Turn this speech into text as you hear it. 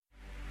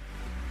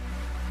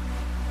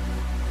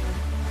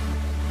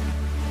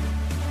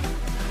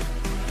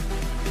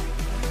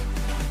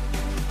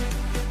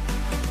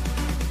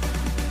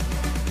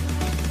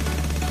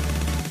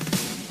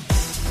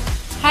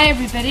Hi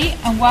everybody,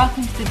 and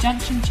welcome to the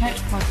Junction Church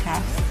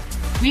podcast.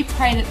 We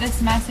pray that this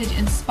message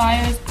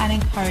inspires and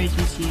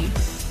encourages you.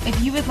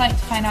 If you would like to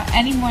find out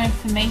any more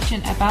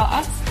information about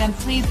us, then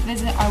please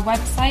visit our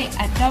website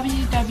at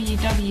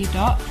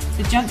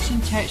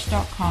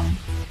www.thejunctionchurch.com.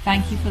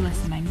 Thank you for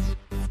listening.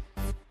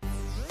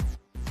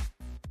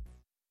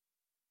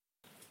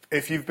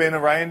 If you've been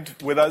around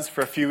with us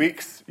for a few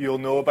weeks, you'll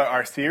know about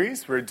our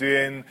series. We're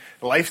doing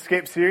the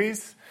Lifescape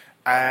series.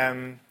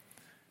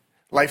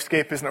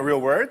 Lifescape isn't a real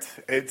word.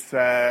 It's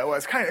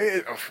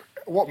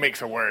what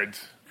makes a word?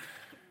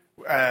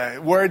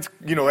 Words,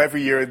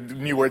 every year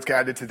new words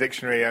get added to the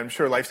dictionary. I'm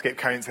sure Lifescape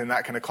counts in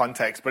that kind of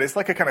context, but it's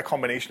like a kind of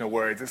combination of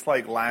words. It's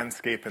like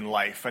landscape and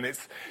life, and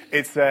it's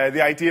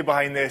the idea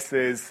behind this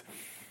is,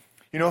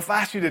 if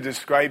I asked you to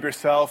describe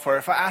yourself, or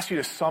if I asked you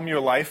to sum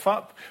your life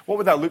up, what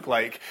would that look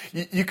like?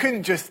 You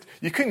couldn't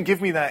give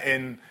me that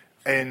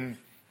in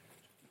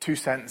 2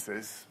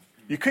 sentences.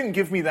 You couldn't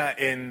give me that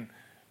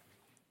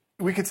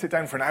we could sit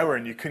down for an hour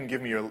and you couldn't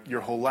give me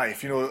your whole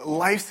life.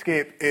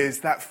 Lifescape is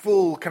that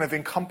full kind of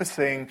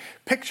encompassing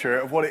picture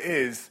of what it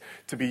is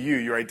to be you,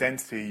 your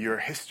identity, your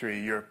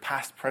history, your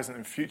past, present,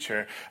 and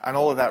future, and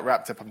all of that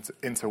wrapped up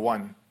into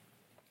one.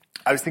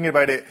 I was thinking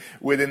about it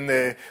within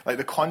the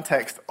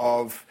context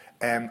of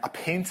a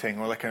painting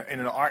or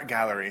in an art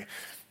gallery.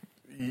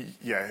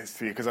 Yeah,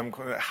 see, because I'm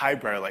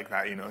highbrow like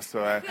that,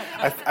 So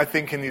I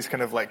think in these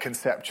kind of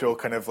conceptual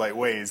kind of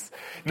ways.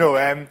 No,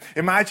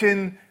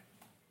 imagine.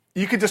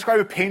 You could describe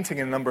a painting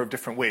in a number of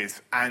different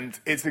ways, and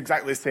it's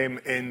exactly the same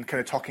in kind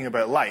of talking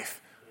about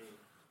life.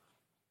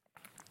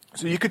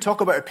 So you could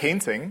talk about a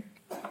painting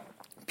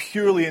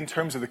purely in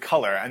terms of the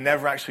color and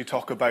never actually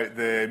talk about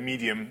the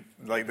medium,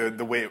 like the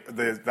way,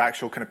 the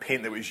actual kind of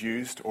paint that was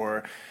used,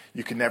 or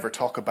you could never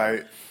talk about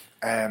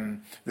the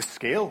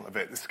scale of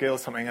it. The scale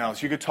is something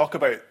else. You could talk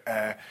about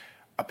a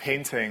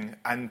painting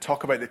and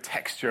talk about the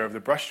texture of the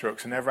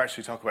brushstrokes and never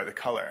actually talk about the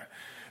color.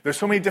 There's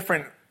so many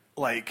different,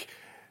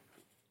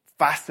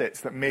 facets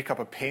that make up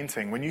a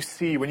painting. When you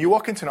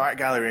walk into an art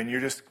gallery and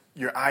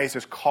your eyes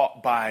just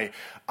caught by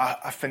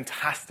a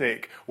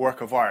fantastic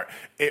work of art,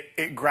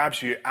 it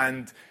grabs you,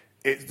 and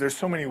there's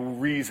so many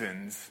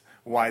reasons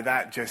why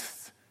it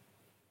just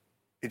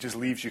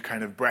leaves you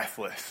kind of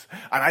breathless.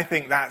 And I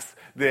think that's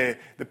the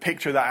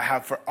picture that I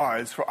have for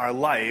our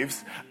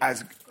lives,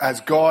 as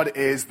God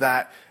is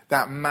that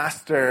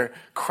master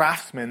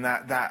craftsman,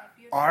 that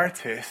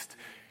artist.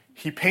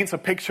 He paints a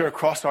picture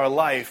across our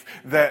life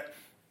that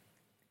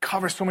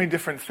covers so many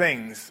different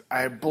things.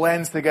 It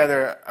blends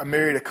together a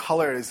myriad of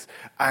colors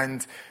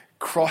and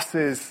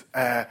crosses,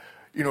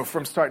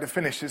 from start to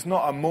finish. It's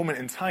not a moment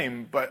in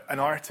time, but an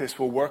artist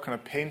will work on a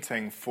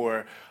painting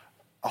for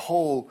a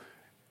whole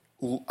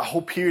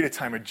period of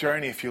time, a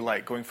journey, if you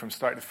like, going from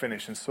start to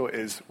finish. And so it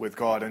is with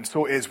God, and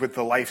so it is with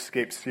the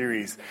Lifescape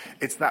series.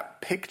 It's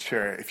that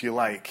picture, if you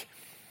like,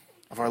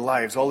 of our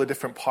lives, all the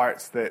different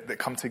parts that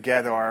come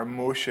together, our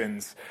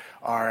emotions,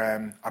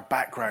 our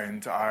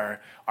background,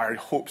 our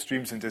hopes,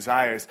 dreams, and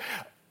desires,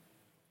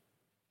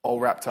 all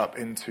wrapped up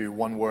into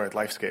one word,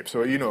 Lifescape.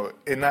 So,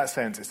 in that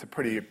sense, it's a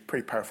pretty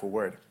powerful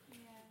word. Yeah.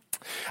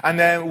 And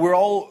then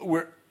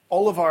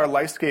all of our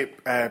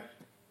Lifescape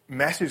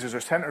messages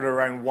are centered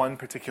around one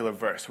particular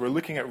verse. We're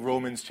looking at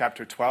Romans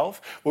chapter 12.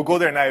 We'll go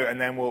there now,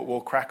 and then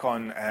we'll crack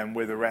on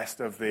with the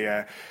rest of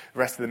the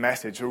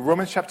message. So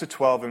Romans chapter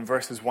 12 and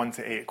verses 1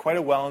 to 8. Quite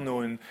a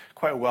well-known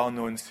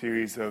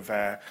series of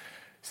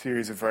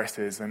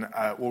verses, and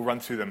we'll run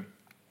through them.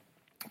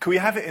 Could we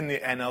have it in the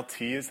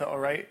NLT? Is that all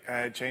right,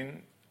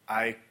 Jane?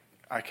 I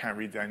can't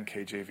read the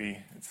NKJV.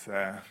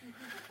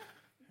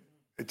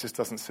 It just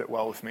doesn't sit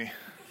well with me.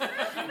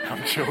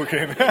 I'm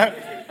joking.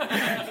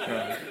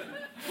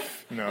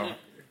 No,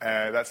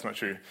 that's not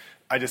true.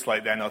 I just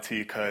like the NLT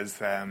because,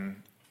 I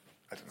don't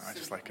know, I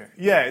just like it.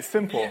 Yeah, it's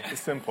simple.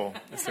 It's simple.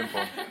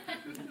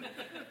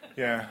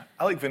 Yeah,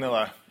 I like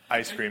vanilla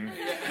ice cream.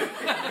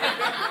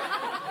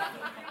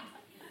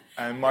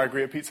 And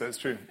margarita pizza, it's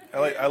true.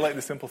 I like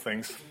the simple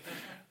things.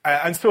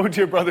 And so,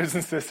 dear brothers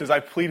and sisters, I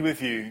plead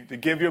with you to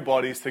give your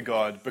bodies to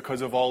God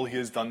because of all He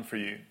has done for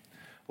you.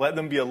 Let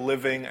them be a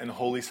living and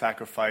holy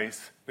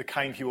sacrifice, the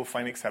kind He will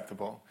find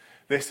acceptable.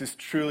 This is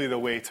truly the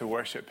way to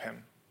worship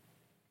Him.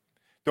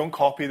 Don't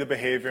copy the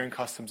behavior and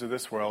customs of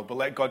this world, but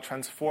let God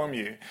transform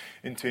you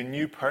into a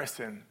new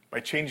person by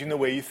changing the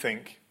way you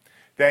think.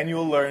 Then you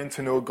will learn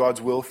to know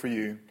God's will for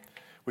you,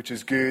 which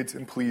is good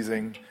and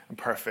pleasing and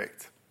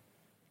perfect.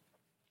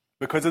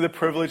 Because of the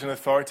privilege and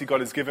authority God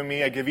has given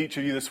me, I give each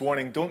of you this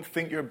warning. Don't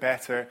think you're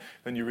better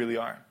than you really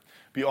are.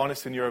 Be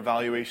honest in your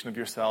evaluation of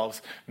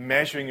yourselves,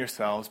 measuring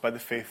yourselves by the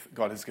faith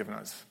God has given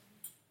us.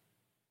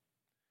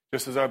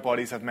 Just as our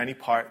bodies have many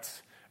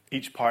parts,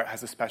 each part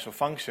has a special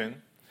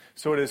function,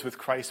 so it is with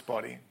Christ's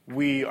body.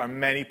 We are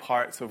many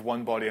parts of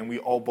one body, and we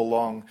all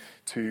belong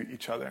to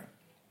each other.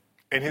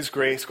 In His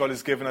grace, God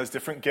has given us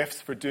different gifts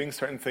for doing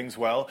certain things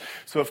well.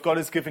 So if God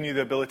has given you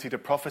the ability to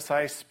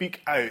prophesy,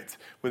 speak out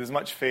with as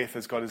much faith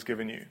as God has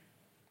given you.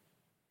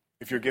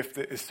 If your gift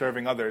is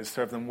serving others,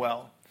 serve them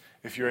well.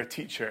 If you're a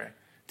teacher,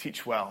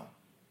 teach well.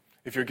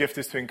 If your gift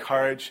is to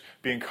encourage,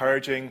 be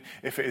encouraging.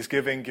 If it is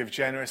giving, give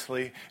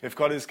generously. If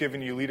God has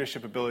given you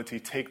leadership ability,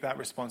 take that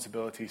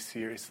responsibility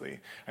seriously.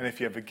 And if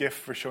you have a gift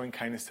for showing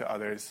kindness to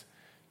others,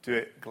 do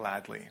it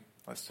gladly.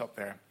 Let's stop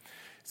there.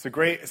 It's a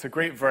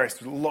great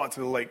verse. Lots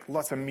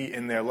of meat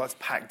in there, lots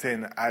packed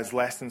in as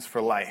lessons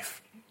for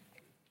life.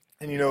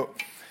 And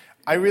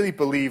I really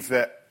believe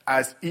that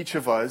as each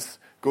of us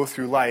go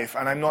through life,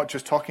 and I'm not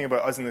just talking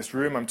about us in this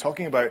room,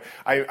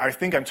 I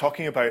think I'm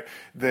talking about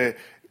the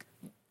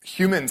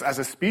humans as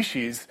a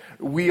species.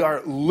 We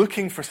are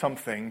looking for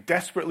something,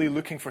 desperately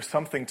looking for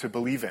something to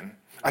believe in.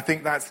 I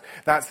think that's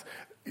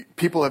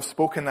people have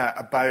spoken that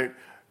about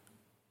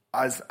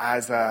us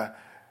as a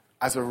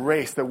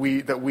race, that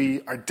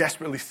we are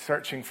desperately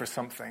searching for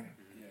something.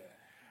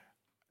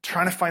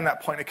 Trying to find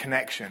that point of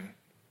connection.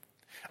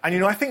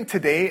 And I think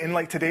today, in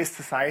today's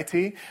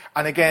society,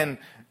 and again,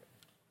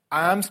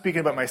 I'm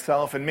speaking about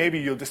myself, and maybe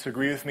you'll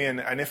disagree with me,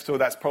 and if so,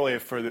 that's probably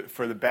for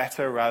the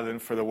better rather than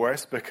for the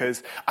worse,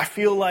 because I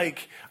feel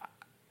like,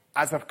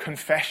 as a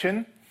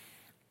confession,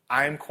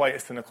 I'm quite a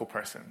cynical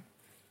person.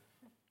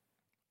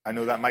 I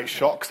know that might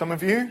shock some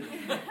of you.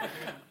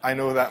 I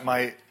know that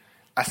might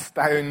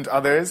astound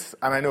others,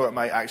 and I know it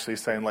might actually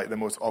sound like the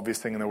most obvious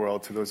thing in the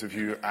world to those of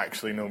you who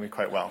actually know me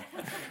quite well.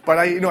 But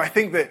I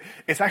think that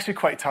it's actually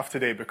quite tough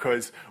today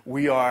because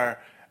we're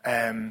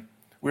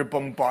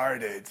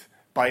bombarded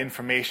by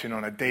information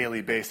on a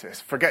daily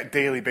basis. Forget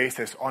daily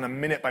basis, on a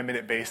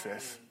minute-by-minute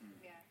basis.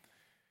 Yeah.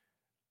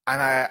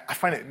 And I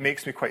find it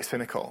makes me quite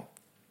cynical.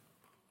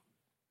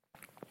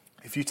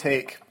 I'm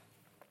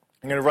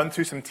going to run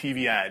through some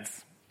TV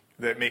ads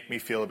that make me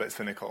feel a bit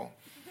cynical.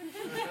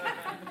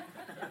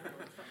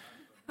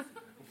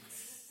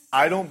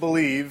 I don't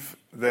believe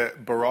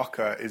that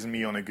Baraka is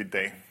me on a good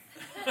day.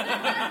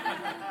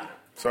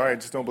 Sorry, I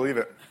just don't believe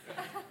it.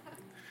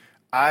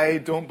 I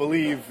don't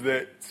believe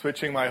that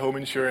switching my home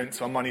insurance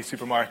on Money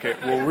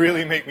Supermarket will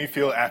really make me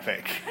feel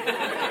epic.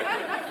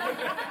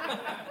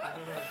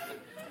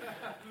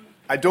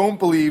 I don't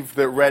believe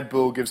that Red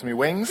Bull gives me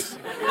wings.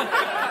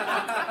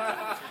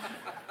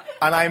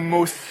 And I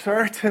most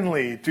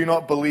certainly do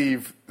not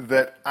believe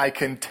that I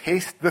can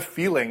taste the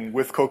feeling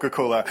with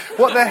Coca-Cola.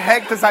 What the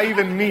heck does that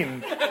even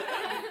mean?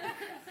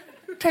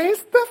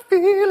 Taste the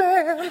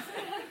feeling.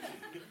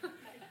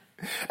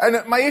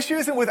 And my issue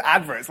isn't with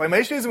adverts. My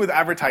issue isn't with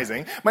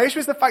advertising. My issue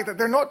is the fact that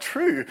they're not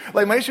true.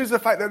 My issue is the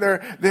fact that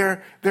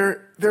they're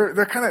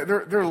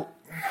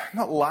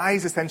not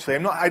lies, essentially.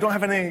 I don't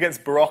have anything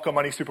against Baraka,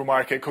 Money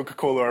Supermarket,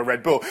 Coca-Cola, or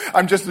Red Bull.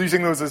 I'm just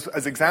using those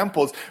as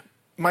examples.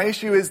 My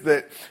issue is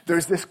that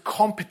there's this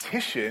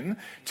competition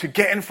to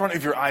get in front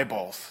of your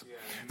eyeballs.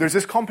 There's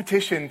this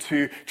competition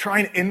to try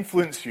and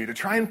influence you, to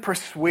try and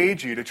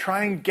persuade you, to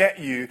try and get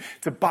you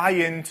to buy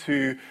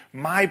into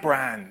my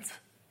brand,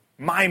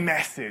 my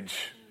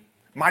message,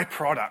 my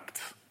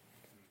product.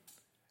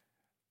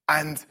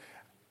 And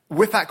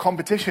with that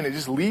competition, it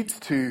just leads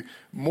to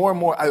more and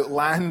more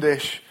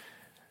outlandish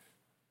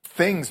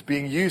things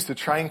being used to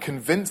try and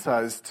convince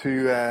us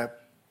to,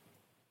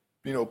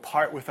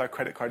 part with our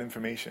credit card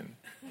information.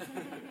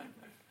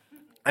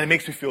 And it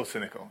makes me feel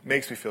cynical.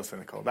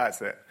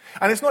 That's it.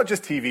 And it's not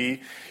just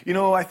TV.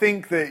 I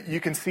think that you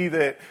can see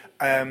that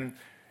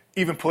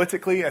even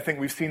politically, I think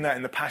we've seen that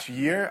in the past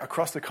year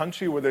across the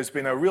country where there's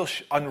been a real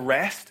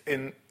unrest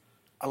in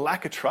a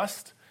lack of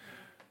trust.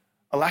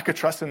 A lack of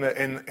trust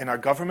in our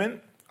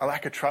government. A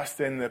lack of trust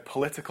in the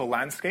political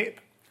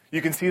landscape.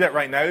 You can see that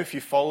right now if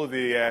you follow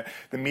the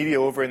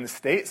media over in the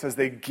States as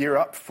they gear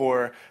up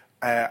for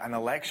an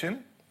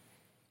election.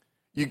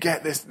 You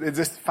get this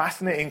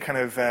fascinating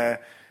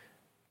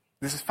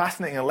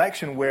fascinating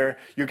election where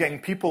you're getting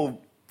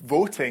people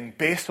voting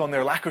based on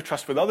their lack of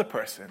trust for the other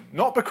person.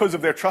 Not because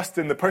of their trust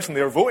in the person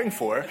they were voting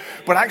for,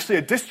 but actually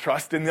a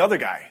distrust in the other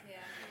guy. Yeah.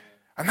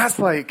 And that's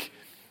like,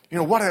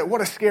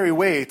 what a scary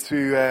way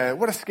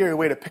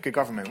to pick a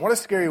government. What a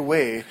scary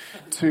way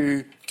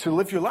to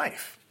live your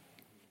life.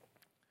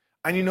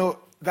 And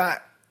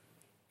that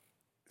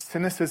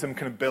cynicism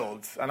kind of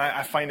builds. And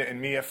I find it in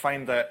me. I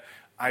find that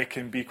I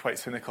can be quite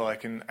cynical. I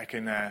can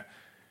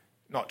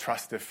not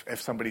trust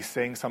if somebody's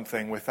saying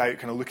something without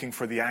kind of looking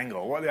for the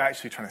angle. What are they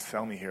actually trying to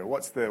sell me here?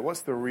 What's the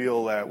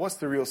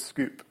real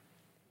scoop?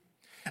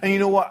 And you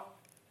know what?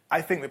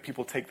 I think that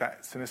people take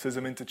that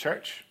cynicism into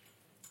church.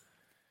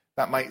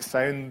 That might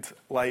sound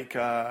like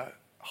a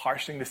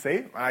harsh thing to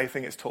say. I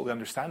think it's totally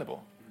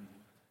understandable.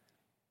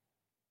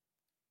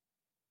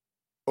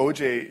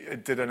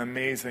 OJ did an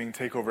amazing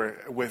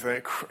takeover with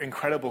an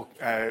incredible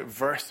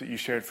verse that you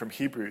shared from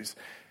Hebrews.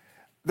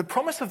 The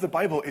promise of the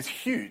Bible is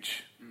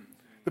huge.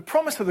 The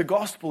promise of the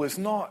gospel is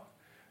not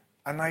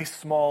a nice,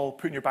 small,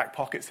 put in your back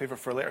pocket, save it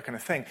for later kind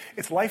of thing.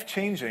 It's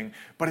life-changing,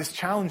 but it's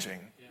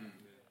challenging. Yeah.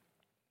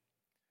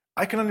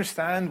 I can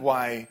understand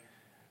why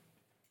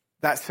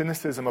that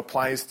cynicism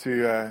applies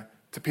to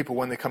people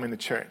when they come into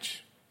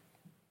church.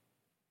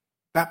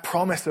 That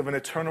promise of an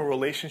eternal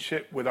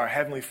relationship with our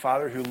Heavenly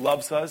Father who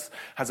loves us,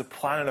 has a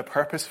plan and a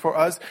purpose for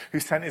us, who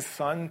sent His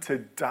Son to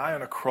die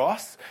on a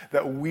cross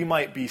that we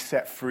might be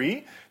set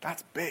free,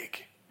 that's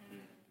big.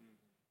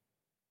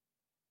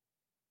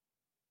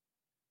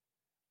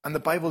 And the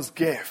Bible's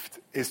gift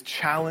is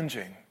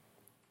challenging.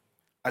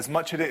 As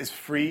much as it is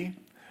free,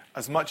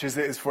 as much as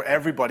it is for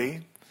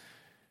everybody,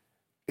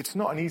 it's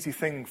not an easy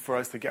thing for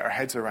us to get our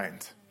heads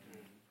around.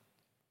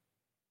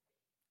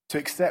 To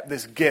accept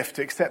this gift,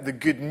 to accept the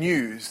good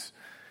news,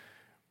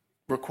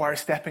 requires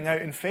stepping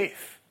out in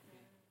faith.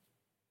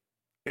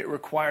 It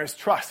requires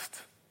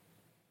trust.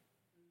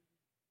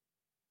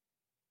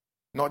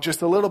 Not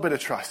just a little bit of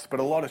trust, but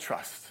a lot of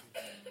trust.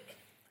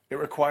 It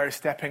requires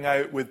stepping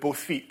out with both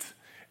feet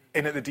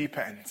in at the deep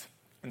end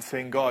and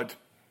saying, God,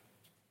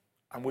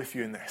 I'm with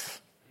you in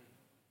this.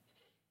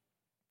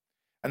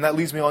 And that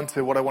leads me on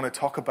to what I want to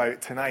talk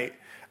about tonight,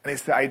 and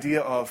it's the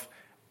idea of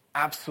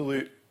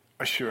absolute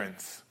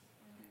assurance,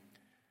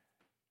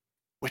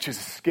 which is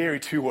a scary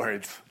 2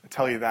 words, I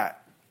tell you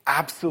that.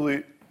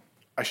 Absolute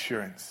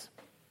assurance.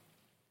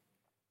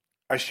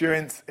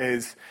 Assurance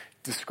is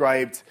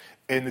described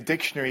in the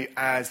dictionary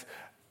as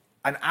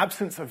an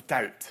absence of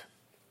doubt,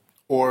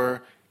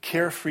 or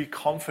carefree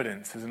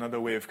confidence is another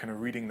way of kind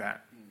of reading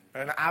that.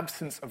 An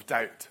absence of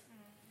doubt.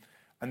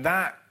 And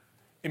that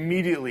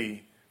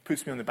immediately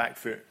puts me on the back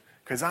foot,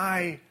 because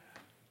I'm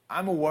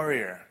a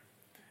worrier.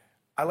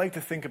 I like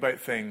to think about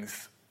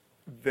things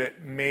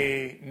that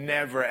may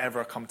never,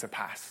 ever come to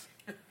pass.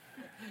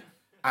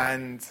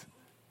 And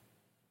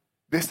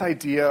this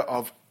idea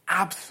of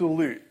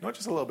absolute, not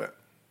just a little bit,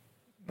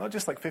 not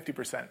just like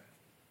 50%,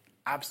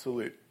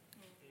 absolute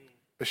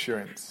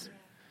assurance,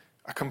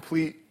 a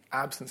complete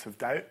absence of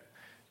doubt,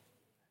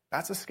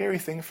 that's a scary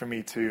thing for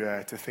me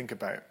to think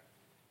about.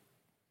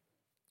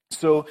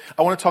 So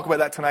I want to talk about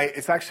that tonight.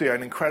 It's actually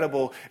an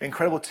incredible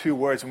 2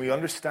 words, and we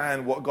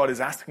understand what God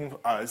is asking of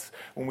us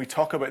when we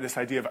talk about this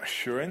idea of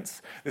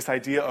assurance, this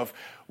idea of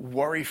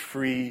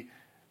worry-free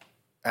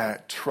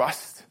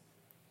trust,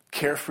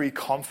 carefree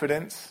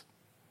confidence.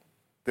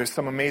 There's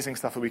some amazing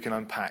stuff that we can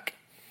unpack.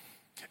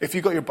 If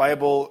you've got your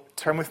Bible,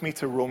 turn with me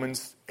to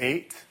Romans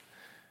 8.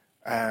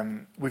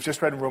 We've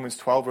just read Romans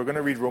 12. We're going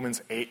to read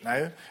Romans 8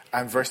 now,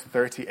 and verse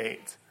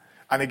 38.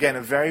 And again,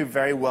 a very,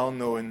 very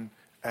well-known,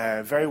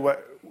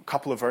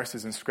 couple of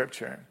verses in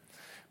Scripture.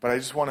 But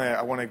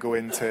I want to go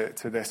into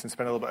this and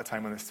spend a little bit of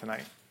time on this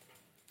tonight.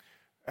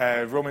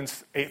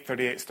 Romans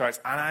 8:38 starts,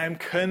 and I am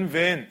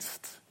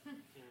convinced,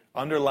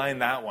 underline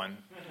that one,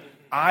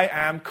 I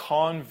am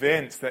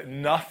convinced that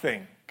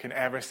nothing can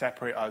ever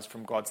separate us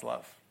from God's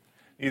love.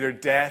 Neither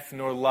death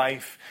nor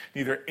life,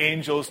 neither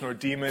angels nor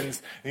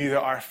demons, neither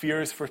our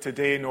fears for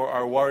today nor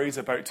our worries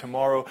about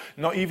tomorrow,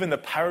 not even the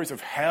powers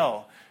of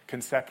hell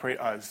can separate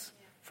us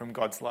from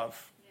God's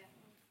love.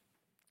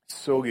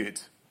 So good.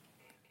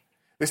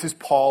 This is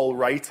Paul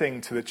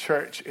writing to the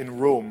church in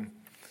Rome.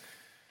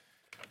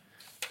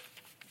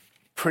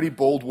 Pretty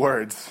bold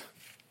words.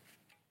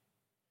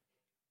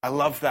 I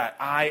love that.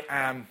 I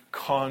am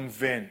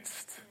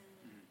convinced.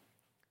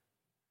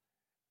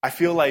 I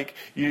feel like,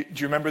 do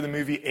you remember the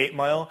movie 8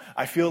 Mile?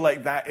 I feel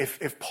like that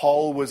if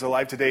Paul was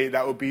alive today,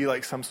 that would be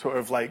like some sort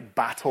of like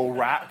battle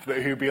rap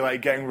that he'd be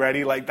like getting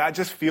ready. Like that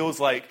just feels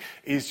like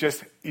he's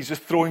just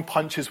throwing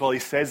punches while he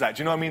says that.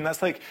 Do you know what I mean?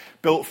 That's like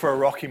built for a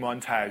Rocky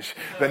montage.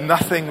 That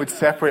nothing would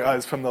separate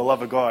us from the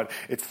love of God.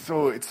 It's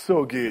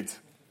so good.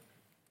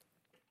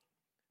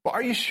 But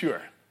are you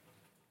sure?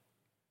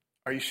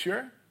 Are you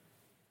sure?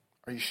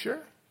 Are you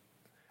sure?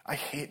 I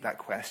hate that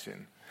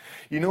question.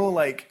 You know,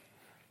 like,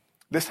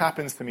 this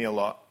happens to me a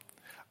lot.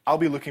 I'll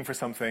be looking for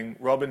something.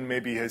 Robin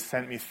maybe has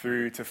sent me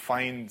through to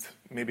find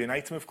maybe an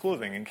item of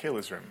clothing in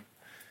Kayla's room.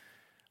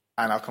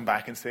 And I'll come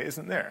back and say,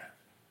 isn't there?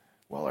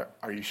 Well,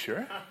 are you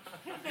sure?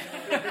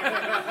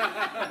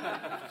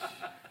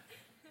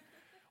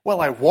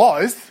 Well, I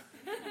was.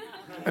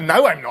 And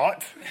now I'm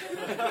not.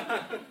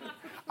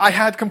 I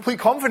had complete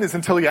confidence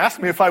until you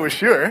asked me if I was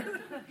sure.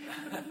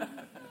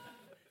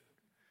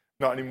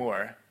 Not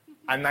anymore.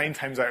 And 9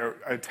 times out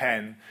of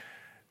 10,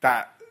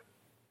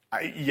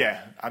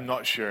 I'm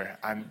not sure,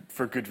 and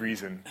for good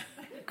reason,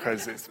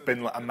 because it's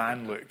been a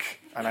man look,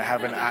 and I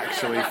haven't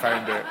actually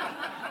found it.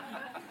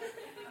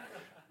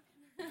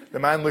 The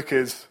man look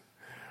is,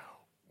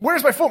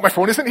 where's my phone? My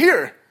phone isn't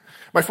here.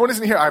 My phone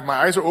isn't here. My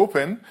eyes are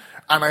open,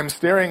 and I'm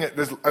staring at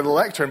the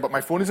lectern, but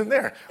my phone isn't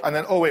there. And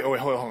then, hold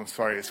on,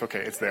 sorry, it's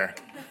okay, it's there.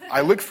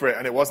 I looked for it,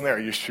 and it wasn't there. Are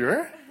you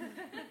sure?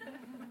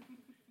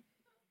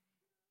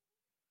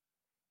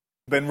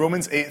 But in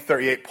Romans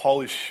 8:38,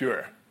 Paul is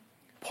sure.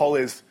 Paul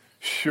is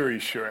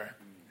sure.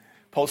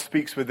 Paul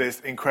speaks with this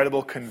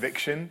incredible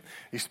conviction.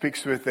 He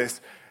speaks with this,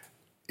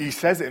 he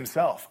says it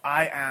himself,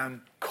 I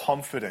am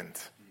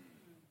confident.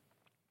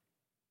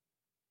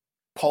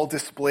 Paul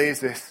displays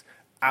this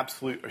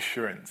absolute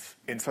assurance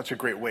in such a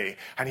great way.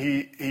 And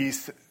he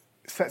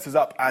sets us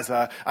up as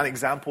an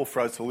example for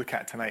us to look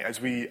at tonight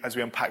as we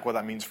unpack what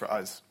that means for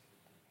us.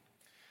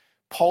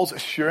 Paul's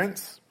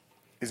assurance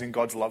is in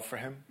God's love for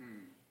him.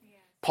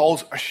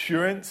 Paul's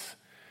assurance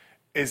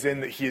is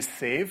in that he is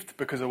saved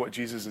because of what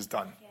Jesus has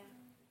done. Yeah.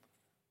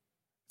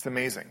 It's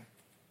amazing.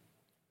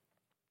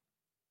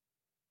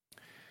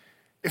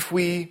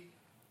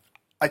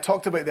 I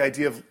talked about the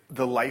idea of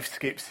the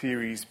Lifescape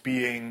series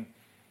being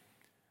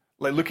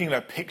like looking at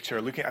a picture,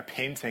 looking at a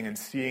painting and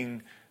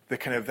seeing the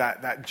kind of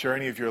that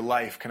journey of your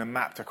life kind of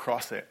mapped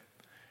across it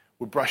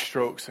with brush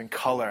strokes and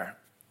color,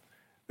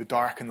 the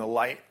dark and the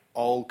light,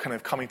 all kind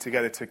of coming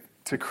together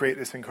to create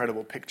this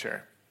incredible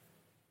picture.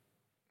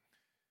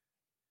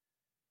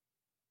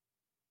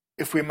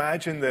 If we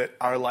imagine that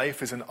our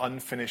life is an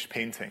unfinished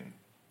painting,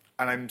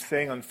 and I'm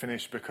saying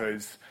unfinished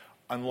because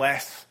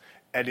unless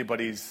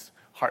anybody's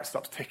heart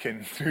stops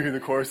ticking through the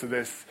course of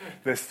this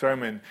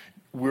sermon,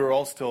 we're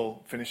all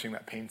still finishing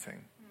that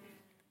painting.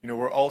 You know,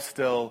 we're all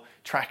still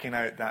tracking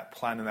out that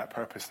plan and that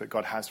purpose that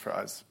God has for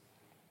us.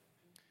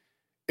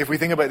 If we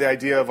think about the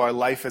idea of our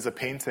life as a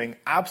painting,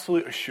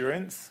 absolute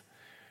assurance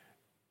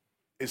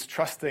is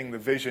trusting the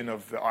vision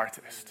of the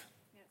artist.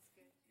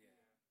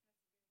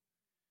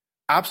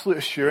 Absolute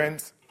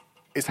assurance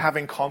is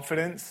having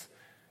confidence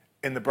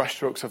in the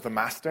brushstrokes of the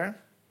master.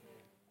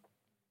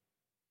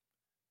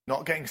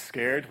 Not getting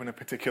scared when a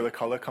particular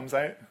color comes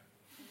out.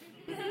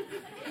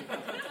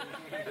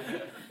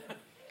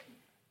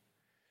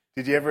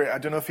 Did you ever, I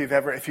don't know if you've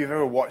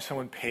ever watched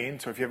someone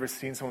paint, or if you've ever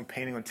seen someone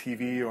painting on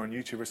TV or on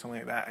YouTube or something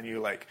like that, and you're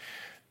like,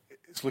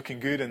 it's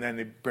looking good, and then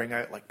they bring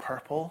out like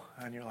purple,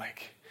 and you're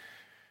like,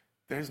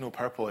 there's no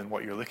purple in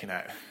what you're looking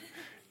at.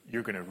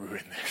 You're going to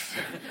ruin this.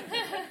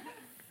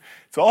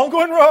 It's all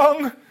going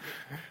wrong.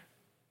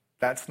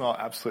 That's not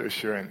absolute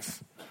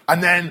assurance.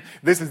 And then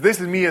this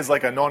is me as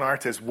like a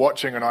non-artist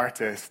watching an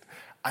artist,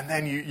 and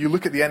then you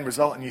look at the end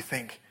result and you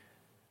think,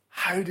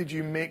 how did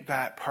you make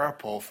that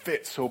purple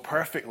fit so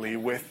perfectly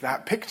with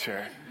that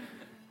picture?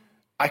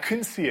 I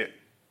couldn't see it.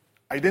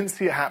 I didn't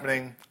see it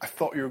happening. I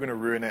thought you were going to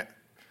ruin it.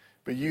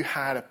 But you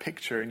had a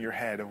picture in your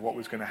head of what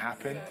was going to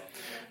happen.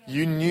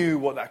 You knew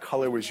what that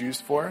color was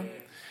used for.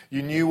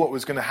 You knew what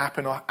was going to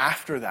happen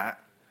after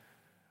that.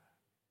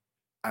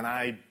 And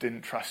I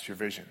didn't trust your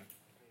vision.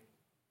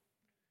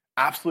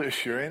 Absolute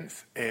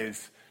assurance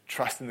is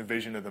trusting the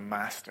vision of the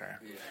master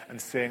and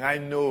saying, I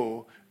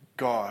know,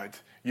 God,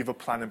 you have a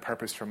plan and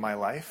purpose for my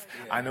life.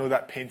 I know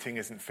that painting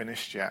isn't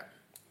finished yet.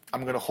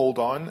 I'm going to hold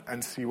on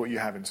and see what you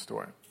have in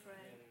store.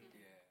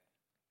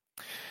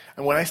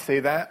 And when I say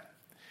that,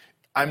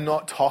 I'm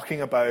not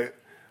talking about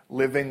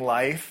living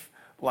life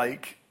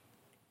like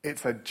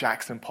it's a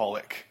Jackson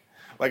Pollock.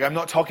 Like, I'm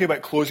not talking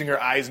about closing your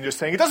eyes and just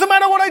saying, it doesn't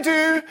matter what I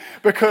do,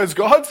 because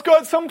God's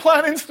got some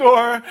plan in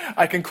store.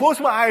 I can close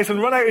my eyes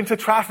and run out into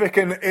traffic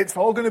and it's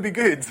all going to be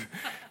good.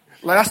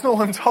 Like, that's not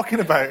what I'm talking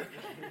about.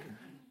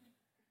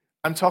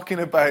 I'm talking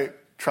about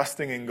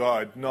trusting in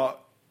God, not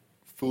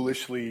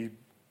foolishly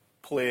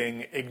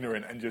playing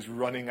ignorant and just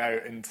running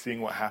out and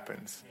seeing what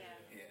happens.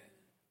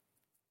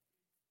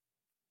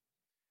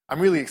 I'm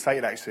really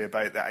excited, actually,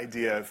 about the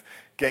idea of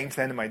getting to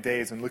the end of my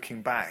days and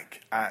looking back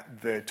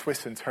at the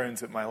twists and turns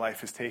that my life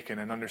has taken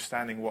and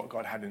understanding what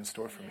God had in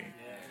store for me.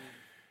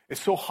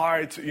 It's so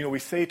hard to, we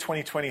say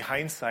 20/20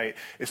 hindsight.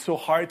 It's so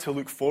hard to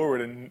look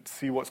forward and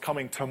see what's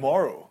coming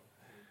tomorrow.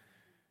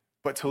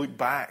 But to look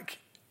back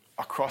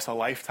across a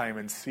lifetime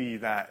and see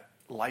that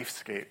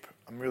lifescape,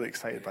 I'm really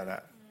excited by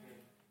that.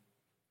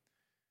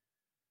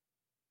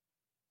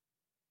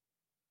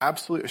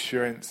 Absolute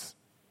assurance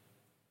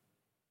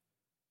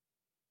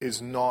is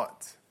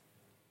not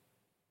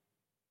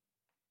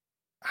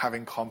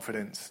having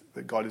confidence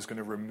that God is going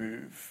to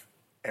remove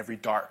every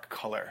dark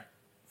color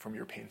from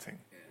your painting.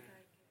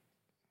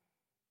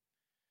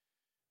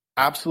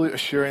 Absolute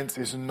assurance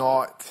is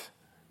not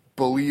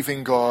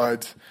believing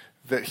God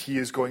that he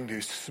is going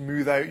to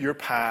smooth out your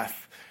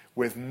path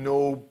with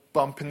no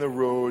bump in the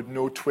road,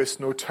 no twists,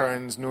 no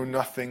turns, no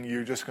nothing.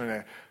 You're just going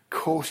to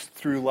coast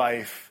through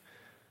life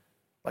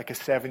like a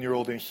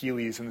 7-year-old in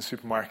Heelys in the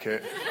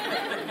supermarket.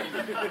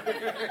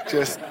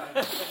 Just,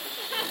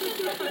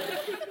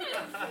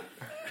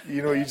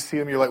 you see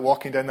them, you're like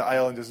walking down the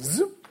aisle and just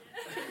zip.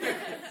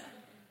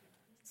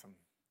 Some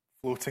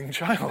floating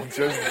child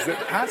just zip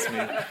past me.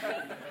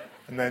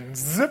 And then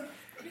zip.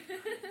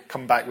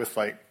 Come back with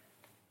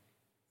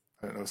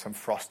some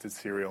frosted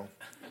cereal.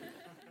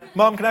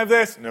 Mom, can I have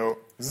this? No.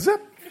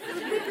 Zip.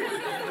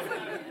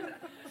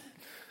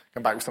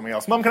 Come back with something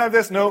else. Mom, can I have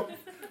this? No.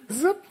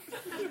 Zip.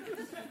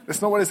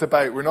 That's not what it's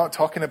about. We're not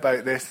talking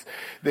about this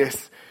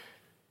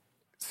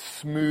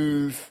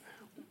smooth,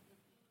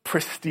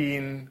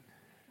 pristine,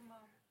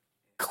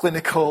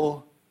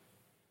 clinical,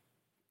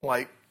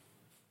 it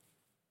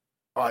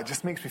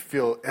just makes me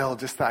feel ill,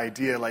 just the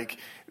idea,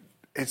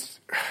 it's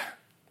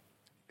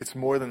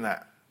more than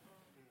that.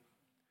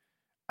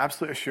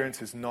 Absolute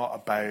assurance is not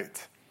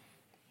about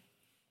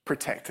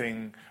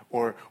protecting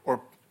or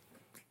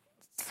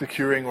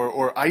securing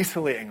or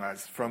isolating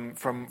us from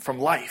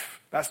life.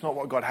 That's not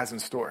what God has in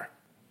store.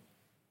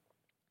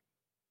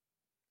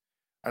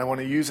 And I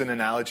want to use an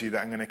analogy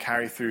that I'm going to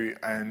carry through,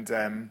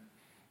 and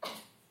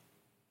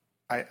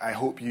I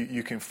hope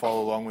you can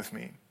follow along with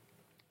me.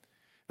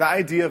 The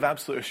idea of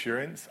absolute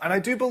assurance, and I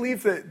do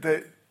believe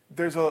that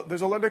there's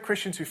a lot of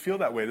Christians who feel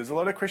that way. There's a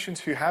lot of Christians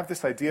who have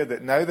this idea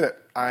that now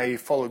that I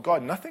follow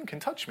God, nothing can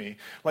touch me.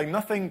 Like,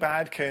 nothing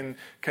bad can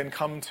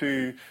come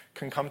to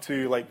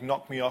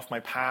knock me off my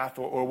path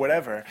or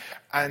whatever.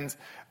 And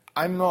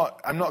I'm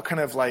not kind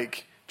of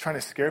like trying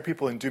to scare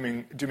people in doom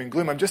and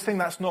gloom. I'm just saying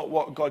that's not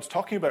what God's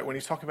talking about when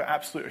he's talking about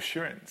absolute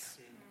assurance.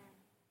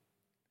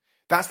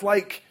 That's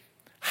like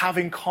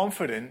having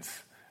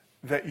confidence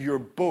that your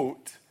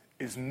boat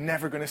is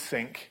never going to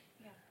sink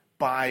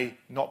by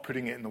not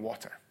putting it in the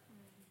water.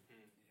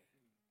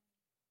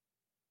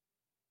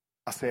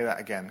 I'll say that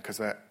again because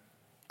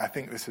I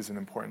think this is an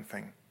important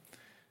thing.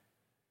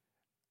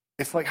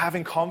 It's like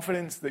having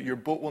confidence that your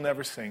boat will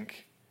never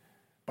sink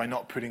by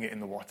not putting it in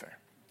the water.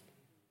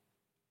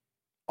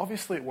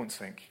 Obviously it won't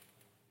sink.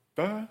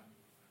 Duh.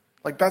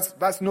 Like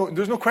there's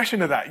no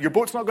question of that. Your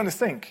boat's not going to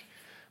sink.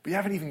 But you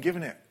haven't even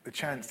given it the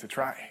chance to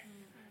try.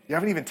 You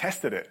haven't even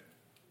tested it.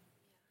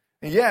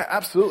 And yeah,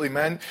 absolutely,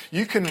 man.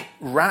 You can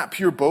wrap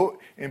your boat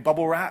in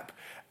bubble wrap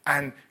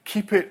and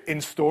keep it in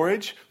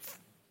storage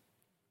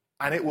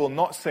and it will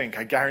not sink.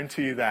 I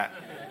guarantee you that.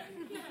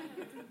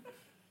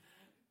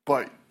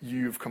 But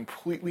you've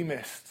completely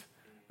missed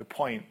the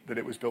point that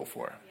it was built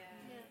for.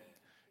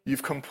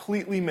 You've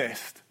completely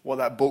missed what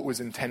that boat was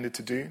intended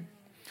to do.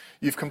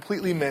 You've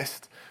completely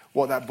missed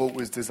what that boat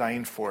was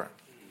designed for.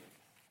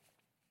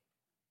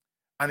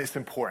 And it's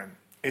important.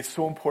 It's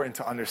so important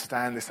to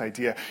understand this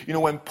idea. You know,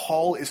 when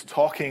Paul is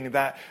talking,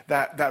 that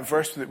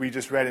verse that we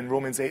just read in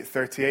Romans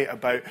 8:38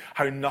 about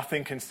how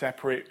nothing can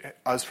separate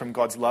us from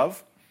God's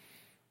love.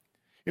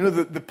 You know,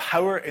 the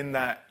power in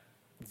that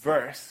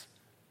verse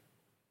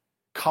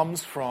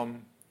comes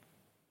from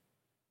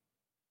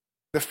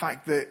the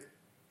fact that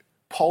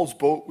Paul's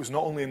boat was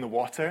not only in the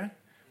water,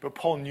 but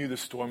Paul knew the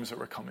storms that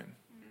were coming.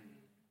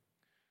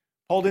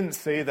 Paul didn't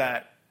say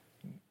that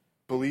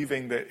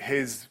believing that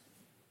his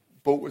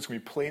boat was going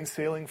to be plain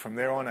sailing from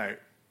there on out.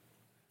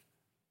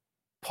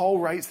 Paul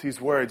writes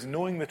these words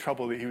knowing the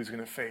trouble that he was going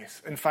to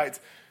face. In fact,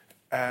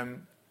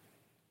 OJ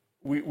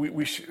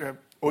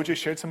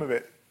shared some of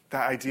it,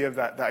 that idea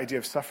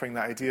of suffering,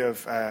 that idea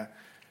of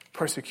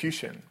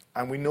persecution.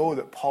 And we know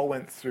that Paul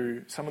went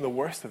through some of the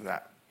worst of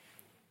that.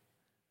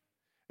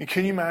 And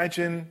can you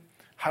imagine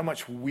how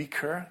much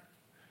weaker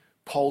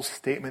Paul's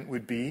statement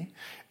would be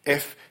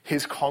if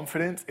his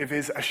confidence, if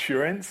his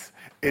assurance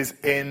is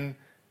in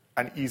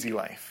an easy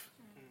life,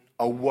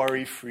 a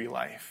worry-free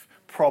life,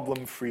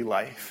 problem-free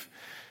life,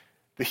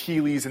 the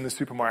Heelys in the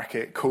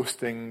supermarket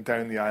coasting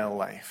down the aisle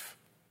life?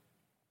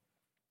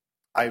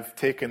 I've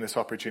taken this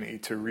opportunity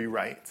to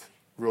rewrite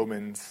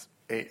Romans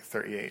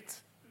 8:38.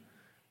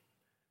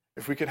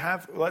 If we could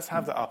let's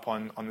have that up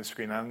on the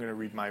screen. I'm going to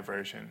read my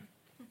version.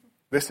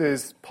 This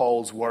is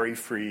Paul's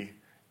worry-free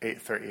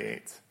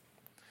 8:38.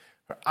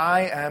 For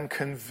I am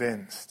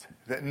convinced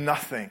that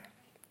nothing,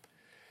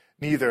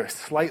 neither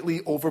slightly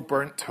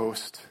overburnt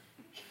toast,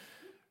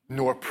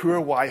 nor poor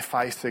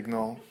Wi-Fi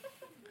signal,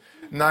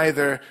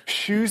 neither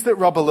shoes that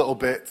rub a little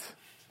bit,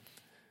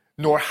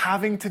 nor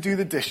having to do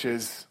the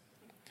dishes,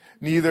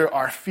 neither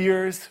our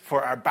fears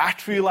for our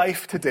battery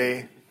life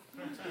today,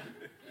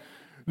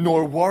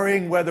 nor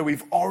worrying whether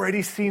we've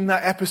already seen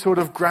that episode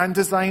of Grand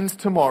Designs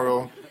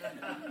tomorrow,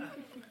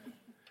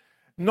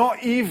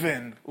 not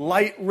even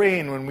light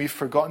rain when we've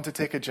forgotten to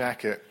take a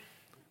jacket,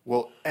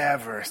 will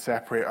ever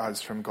separate us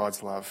from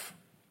God's love.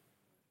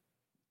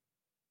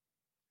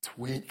 It's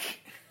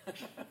weak.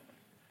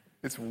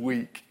 It's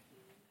weak.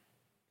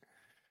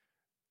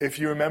 If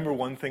you remember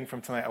one thing from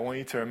tonight, I want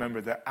you to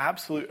remember that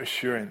absolute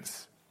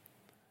assurance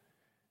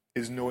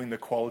is knowing the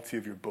quality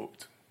of your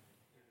boat,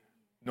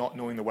 not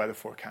knowing the weather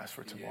forecast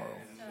for tomorrow.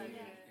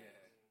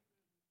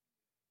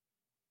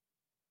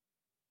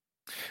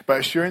 But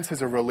assurance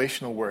is a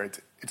relational word.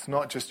 It's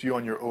not just you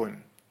on your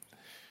own.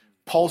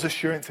 Paul's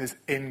assurance is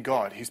in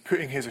God. He's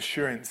putting his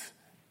assurance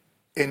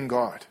in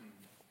God.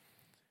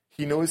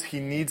 He knows he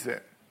needs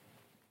it.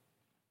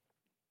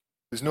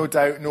 There's no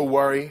doubt, no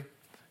worry,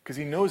 because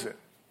he knows it.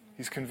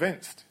 He's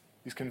convinced.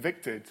 He's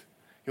convicted.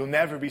 He'll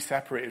never be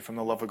separated from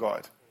the love of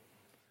God.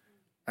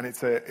 And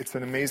it's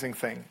an amazing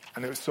thing.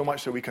 And there's so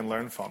much that we can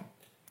learn from.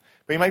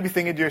 But you might be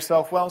thinking to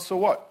yourself, well, so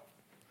what?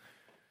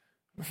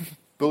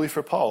 Bully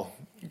for Paul.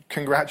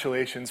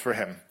 Congratulations for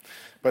him.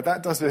 But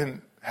that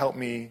doesn't help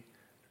me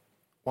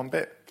one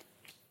bit.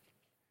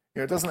 You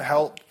know, it doesn't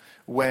help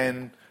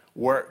when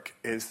work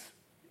is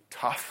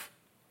tough,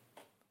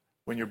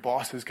 when your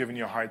boss is giving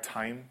you a hard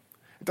time.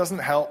 It doesn't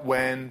help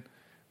when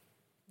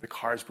the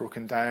car's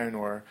broken down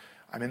or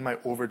I'm in my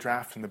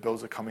overdraft and the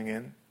bills are coming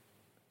in.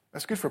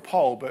 That's good for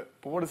Paul, but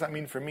what does that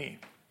mean for me?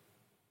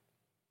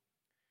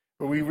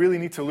 But we really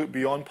need to look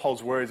beyond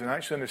Paul's words and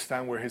actually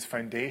understand where his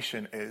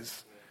foundation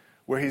is,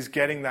 where he's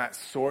getting that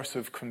source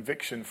of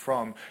conviction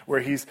from,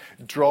 where he's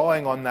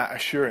drawing on that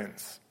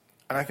assurance.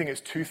 And I think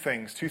it's two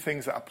things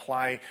that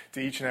apply to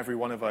each and every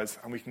one of us,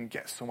 and we can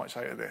get so much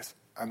out of this,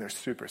 and they're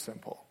super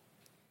simple.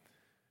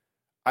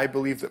 I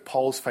believe that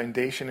Paul's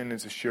foundation in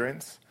his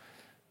assurance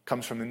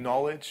comes from the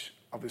knowledge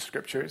of the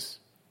Scriptures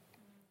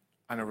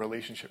and a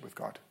relationship with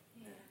God.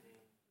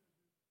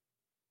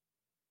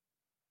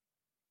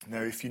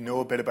 Now, if you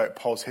know a bit about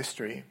Paul's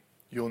history,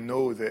 you'll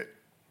know that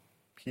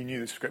he knew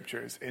the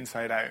Scriptures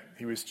inside out.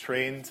 He was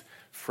trained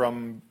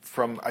from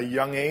a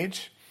young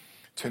age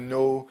to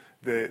know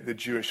the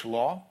Jewish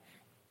law.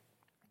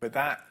 But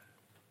that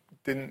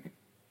didn't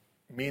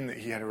mean that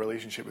he had a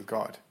relationship with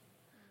God.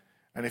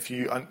 And if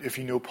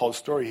you know Paul's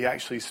story, he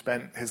actually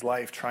spent his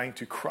life trying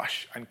to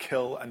crush and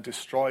kill and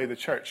destroy the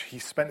church. He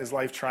spent his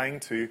life trying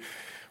to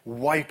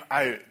wipe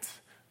out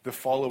the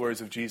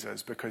followers of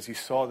Jesus because he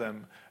saw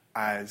them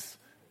as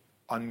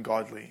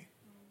ungodly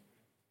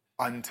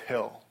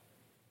until.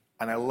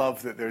 And I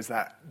love that there's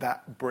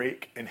that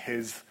break in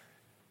his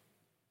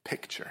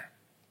picture.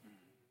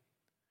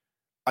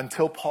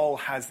 Until Paul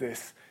has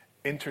this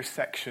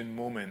intersection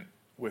moment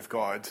with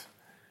God,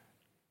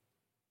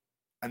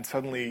 and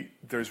suddenly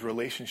there's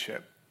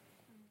relationship.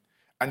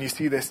 And you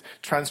see this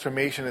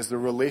transformation as the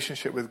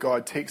relationship with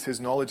God takes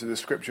his knowledge of the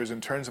scriptures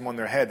and turns them on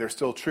their head. They're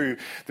still true,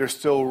 they're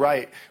still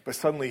right, but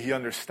suddenly he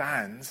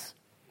understands.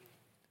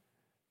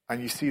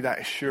 And you see that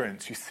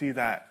assurance, you see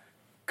that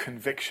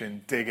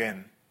conviction dig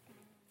in.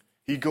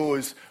 He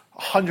goes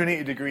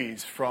 180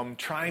 degrees from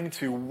trying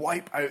to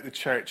wipe out the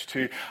church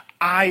to,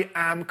 I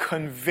am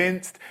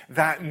convinced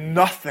that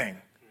nothing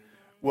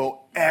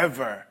will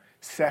ever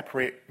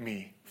separate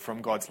me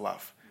from God's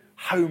love.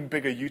 How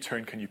big a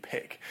U-turn can you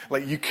pick?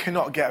 Like, you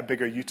cannot get a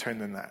bigger U-turn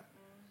than that.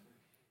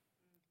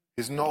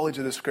 His knowledge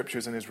of the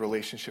scriptures and his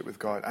relationship with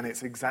God, and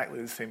it's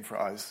exactly the same for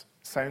us.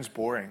 Sounds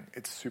boring.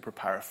 It's super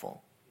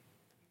powerful.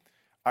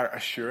 Our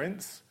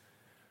assurance,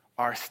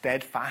 our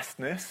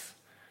steadfastness,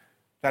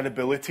 that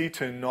ability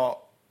to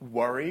not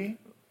worry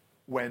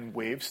when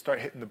waves start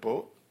hitting the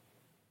boat,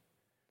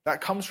 that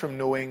comes from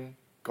knowing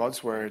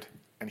God's word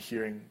and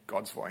hearing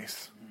God's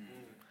voice.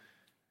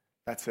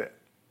 That's it.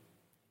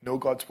 Know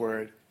God's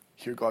word,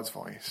 hear God's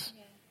voice.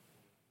 Yeah.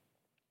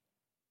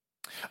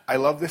 I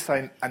love this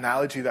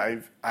analogy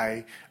that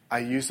I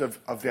used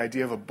of the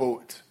idea of a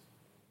boat.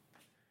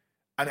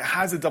 And it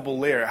has a double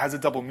layer, it has a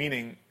double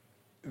meaning.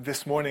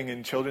 This morning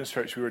in children's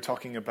church we were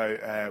talking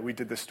about, we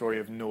did the story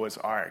of Noah's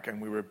Ark,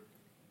 and we were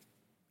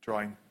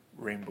drawing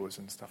rainbows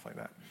and stuff like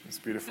that. It's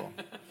beautiful.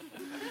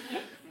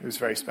 It was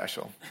very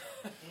special.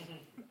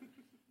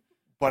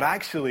 But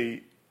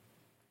actually,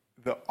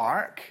 the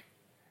ark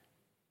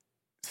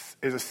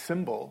is a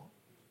symbol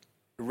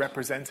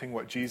representing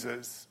what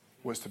Jesus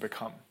was to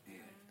become.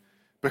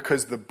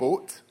 Because the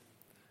boat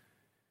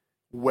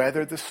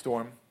weathered the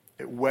storm,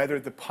 it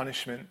weathered the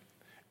punishment,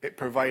 it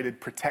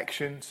provided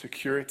protection,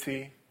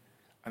 security,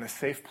 and a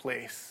safe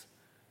place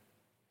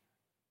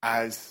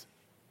as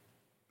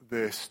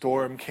the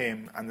storm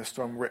came and the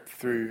storm ripped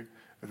through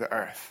the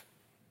earth.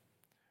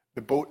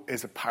 The boat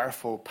is a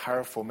powerful,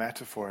 powerful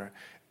metaphor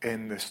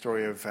in the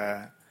story of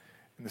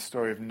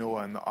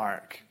Noah and the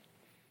ark.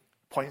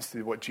 Points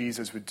to what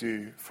Jesus would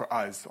do for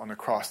us on a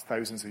cross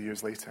thousands of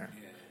years later.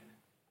 Yeah.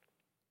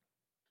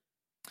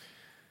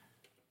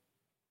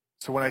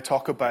 So when I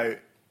talk about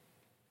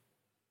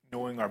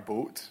knowing our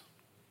boat,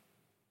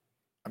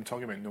 I'm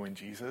talking about knowing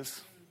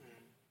Jesus.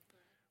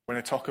 When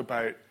I talk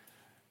about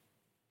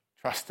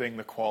trusting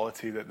the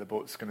quality that the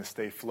boat's going to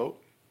stay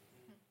afloat,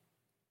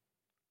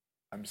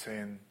 I'm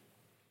saying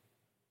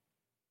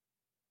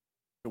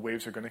the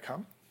waves are going to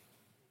come.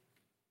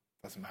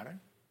 Doesn't matter.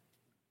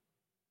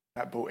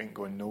 That boat ain't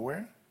going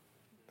nowhere.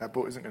 That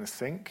boat isn't going to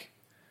sink.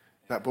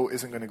 That boat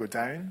isn't going to go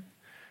down.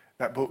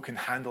 That boat can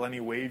handle any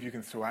wave you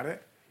can throw at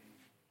it.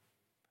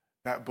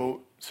 That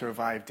boat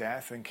survived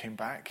death and came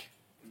back.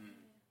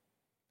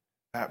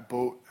 That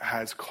boat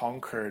has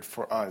conquered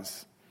for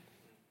us.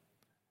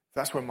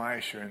 That's where my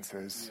assurance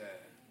is.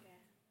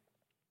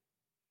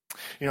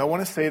 You know, I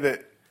want to say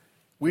that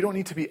we don't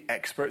need to be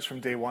experts from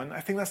day one. I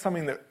think that's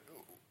something that,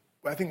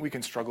 I think we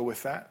can struggle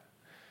with that.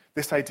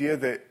 This idea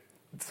that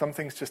some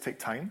things just take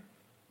time.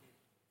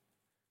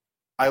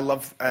 I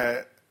love,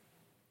 there's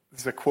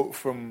a quote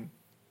from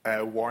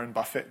Warren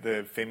Buffett,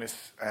 the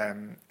famous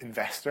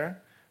investor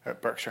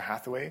at Berkshire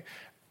Hathaway.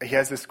 He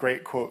has this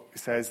great quote. He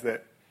says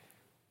that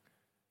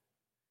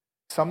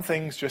some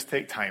things just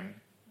take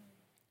time.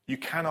 You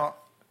cannot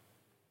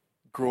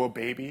grow a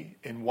baby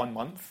in 1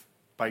 month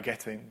by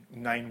getting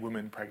 9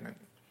 women pregnant.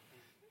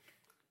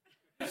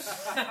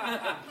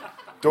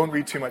 Don't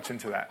read too much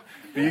into that.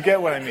 But you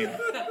get what I mean.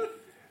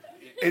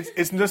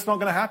 It's just not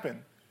going to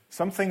happen.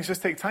 Some things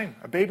just take time.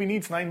 A baby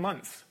needs 9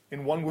 months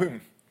in one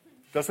womb.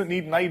 Doesn't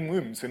need 9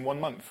 wombs in 1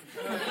 month.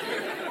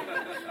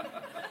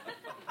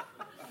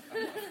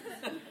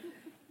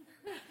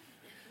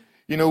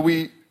 You know,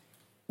 we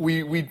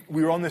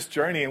were on this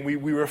journey, and we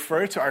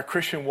refer to our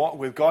Christian walk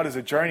with God as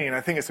a journey, and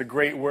I think it's a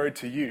great word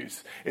to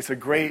use. It's a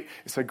great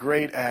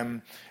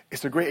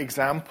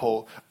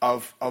example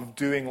of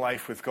doing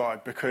life with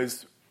God,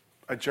 because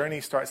a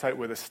journey starts out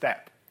with a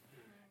step.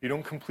 You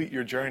don't complete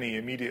your journey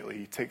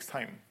immediately. It takes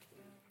time.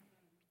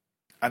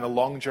 And a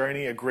long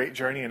journey, a great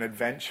journey, an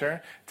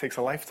adventure takes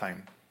a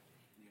lifetime.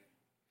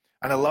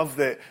 And I love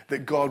that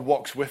God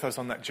walks with us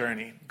on that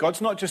journey.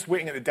 God's not just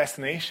waiting at the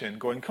destination,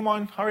 going, come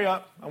on, hurry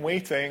up, I'm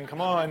waiting, come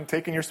on,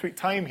 taking your sweet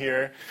time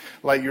here,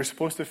 like you're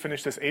supposed to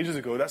finish this ages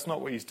ago. That's not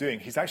what he's doing.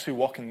 He's actually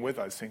walking with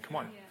us, saying, come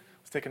on,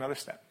 let's take another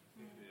step.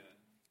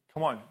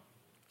 Come on,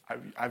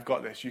 I've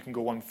got this. You can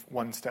go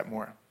one step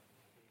more.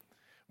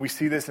 We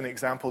see this in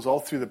examples all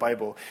through the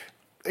Bible.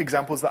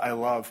 examples that I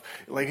love.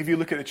 Like if you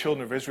look at the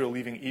children of Israel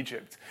leaving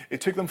Egypt,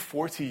 it took them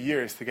 40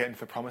 years to get into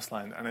the promised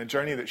land, and a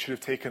journey that should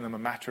have taken them a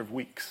matter of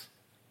weeks.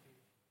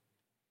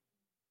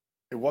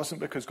 It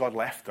wasn't because God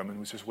left them and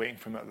was just waiting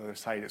for them at the other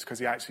side. It's because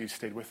he actually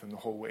stayed with them the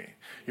whole way.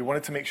 He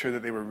wanted to make sure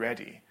that they were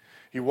ready.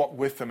 He walked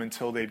with them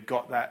until they'd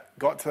got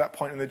to that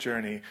point in the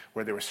journey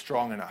where they were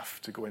strong enough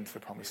to go into the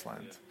promised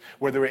land,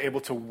 where they were able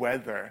to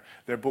weather,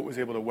 their boat was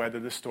able to weather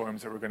the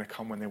storms that were going to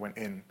come when they went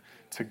in,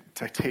 to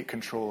take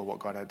control of what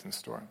God had in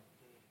store.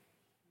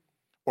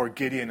 Or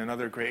Gideon,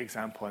 another great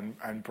example,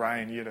 and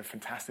Brian, you had a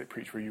fantastic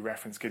preach where you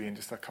referenced Gideon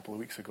just a couple of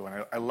weeks ago,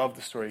 and I love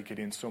the story of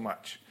Gideon so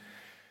much.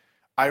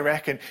 I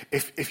reckon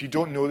if you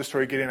don't know the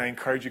story of Gideon, I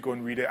encourage you to go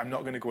and read it. I'm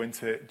not going to go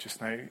into it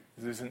just now.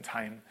 There isn't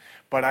time.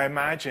 But I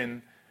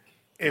imagine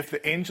if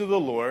the angel of the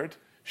Lord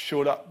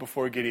showed up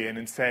before Gideon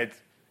and said,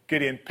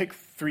 Gideon, pick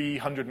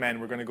 300 men,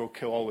 we're going to go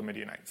kill all the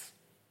Midianites.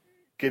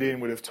 Gideon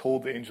would have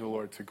told the angel of the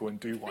Lord to go and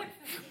do one.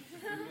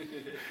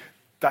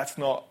 That's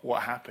not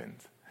what happened.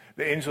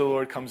 The angel of the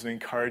Lord comes and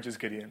encourages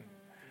Gideon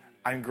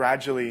and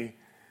gradually,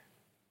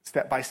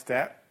 step by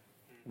step,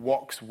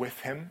 walks with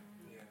him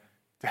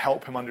to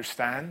help him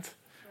understand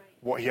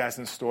what he has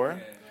in store.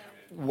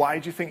 Why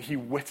do you think he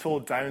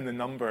whittled down the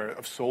number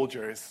of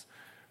soldiers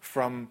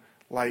from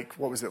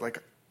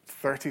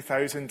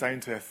 30,000 down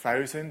to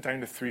 1,000,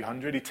 down to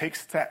 300? He takes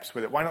steps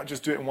with it. Why not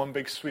just do it in one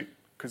big sweep?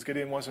 Because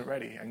Gideon wasn't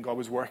ready, and God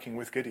was working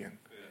with Gideon.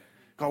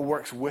 God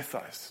works with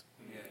us.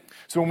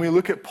 So when we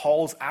look at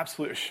Paul's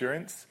absolute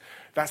assurance,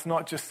 that's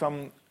not just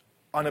some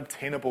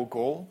unobtainable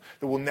goal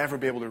that we'll never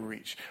be able to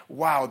reach.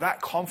 Wow, that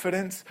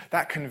confidence,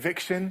 that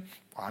conviction,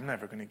 I'm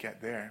never going to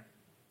get there.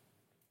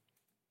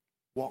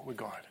 Walk with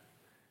God.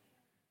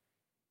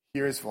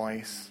 Hear his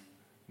voice,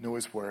 know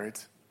his word,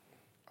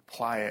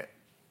 apply it,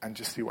 and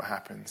just see what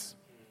happens.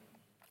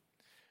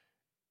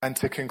 And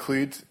to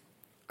conclude,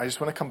 I just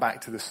want to come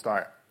back to the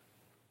start.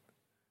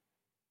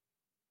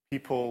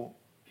 People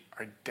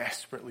are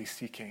desperately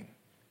seeking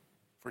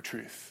for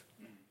truth.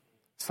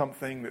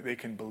 Something that they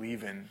can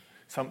believe in,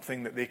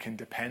 something that they can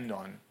depend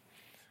on.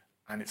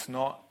 And it's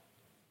not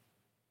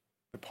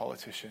the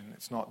politician,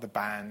 it's not the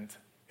band,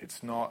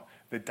 it's not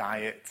the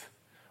diet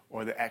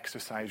or the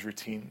exercise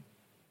routine.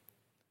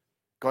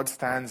 God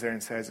stands there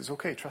and says, it's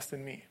okay, trust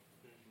in me.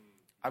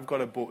 I've got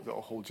a boat that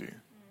will hold you.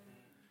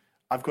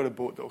 I've got a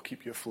boat that will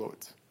keep you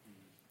afloat.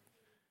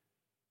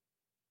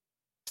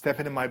 Step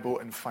into my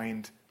boat and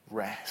find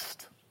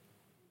rest.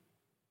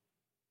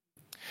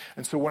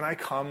 And so when I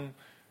come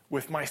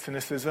with my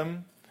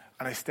cynicism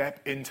and I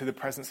step into the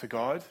presence of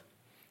God,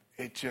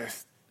 I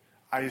just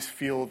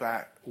feel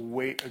that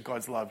weight of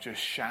God's love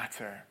just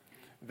shatter,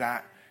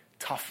 that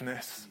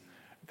toughness,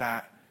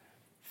 that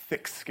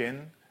thick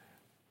skin.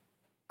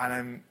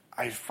 And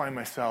I find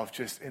myself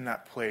just in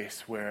that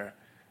place where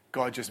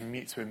God just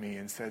meets with me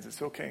and says,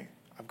 it's okay,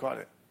 I've got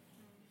it.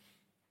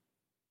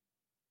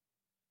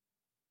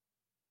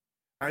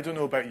 I don't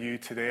know about you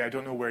today. I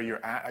don't know where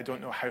you're at. I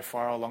don't know how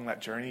far along that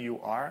journey you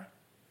are.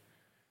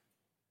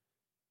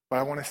 But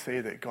I want to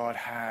say that God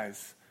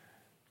has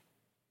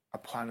a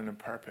plan and a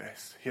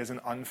purpose. He has an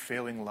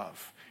unfailing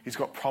love. He's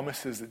got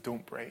promises that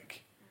don't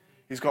break.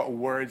 He's got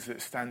words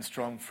that stand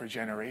strong for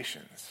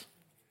generations,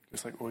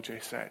 just like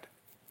OJ said.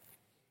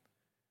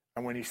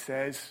 And when he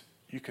says,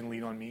 you can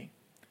lean on me,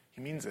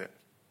 he means it.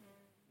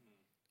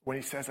 When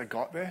he says, I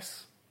got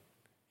this,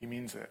 he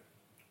means it.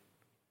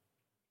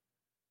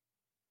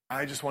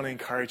 I just want to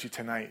encourage you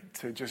tonight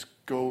to just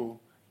go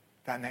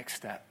that next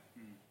step.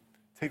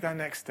 Take that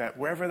next step.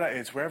 Wherever that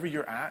is, wherever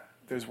you're at,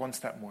 there's one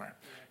step more.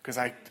 Because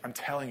I'm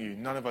telling you,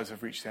 none of us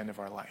have reached the end of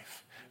our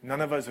life.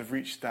 None of us have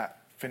reached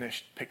that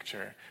finished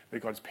picture that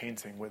God's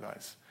painting with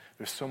us.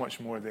 There's so much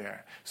more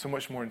there, so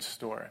much more in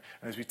store.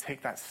 And as we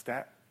take that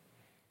step,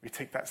 and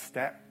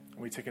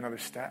we take another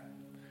step,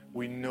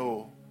 we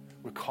know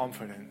with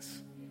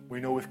confidence,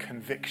 we know with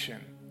conviction,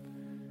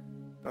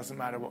 doesn't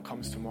matter what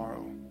comes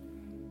tomorrow.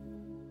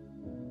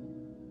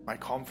 My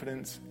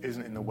confidence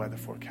isn't in the weather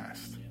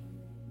forecast.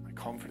 My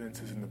confidence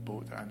is in the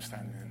boat that I'm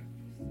standing in.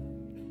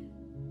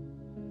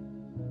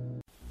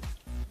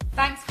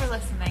 Thanks for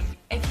listening.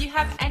 If you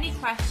have any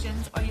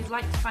questions or you'd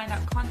like to find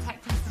out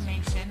contact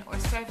information or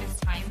service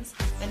times,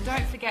 then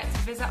don't forget to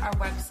visit our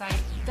website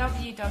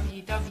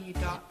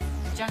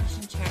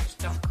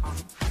www.thejunctionchurch.com.